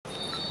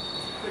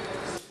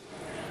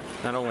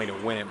not only to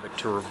win it, but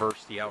to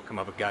reverse the outcome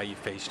of a guy you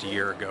faced a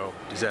year ago.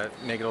 Does that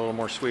make it a little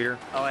more sweeter?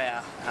 Oh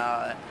yeah.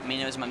 I mean,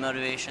 it was my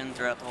motivation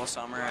throughout the whole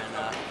summer,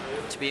 and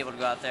to be able to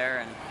go out there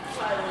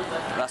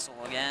and wrestle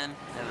again,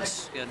 it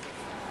was good.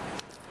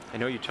 I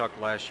know you talked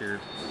last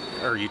year,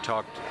 or you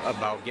talked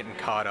about getting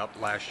caught up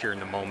last year in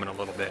the moment a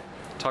little bit.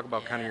 Talk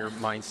about kind of your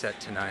mindset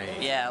tonight.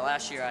 Yeah,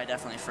 last year I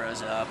definitely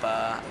froze up.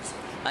 I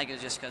think it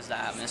was just because of the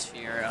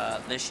atmosphere.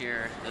 This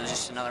year it was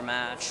just another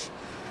match.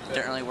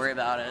 Didn't really worry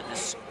about it,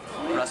 just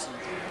wrestled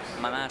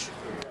my match.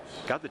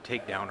 Got the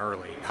takedown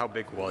early. How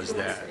big was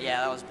that? Yeah,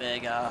 that was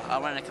big. I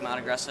wanted to come out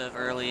aggressive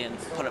early and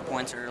put up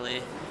points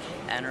early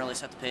and really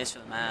set the pace for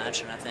the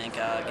match. And I think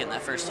getting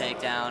that first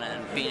takedown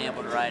and being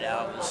able to ride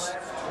out was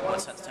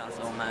what set the tone for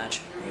the whole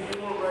match.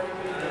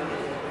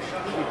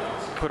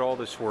 Put all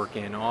this work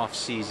in off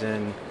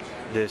season,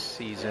 this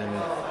season,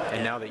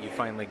 and now that you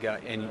finally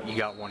got, and you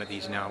got one of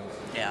these now.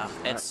 Yeah,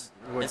 it's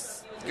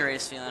the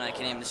greatest feeling. I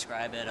can't even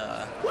describe it.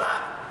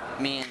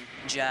 Me and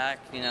Jack,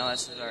 you know,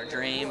 this is our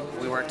dream.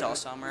 We worked all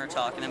summer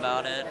talking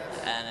about it,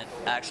 and it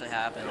actually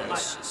happened, and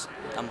it's just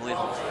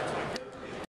unbelievable.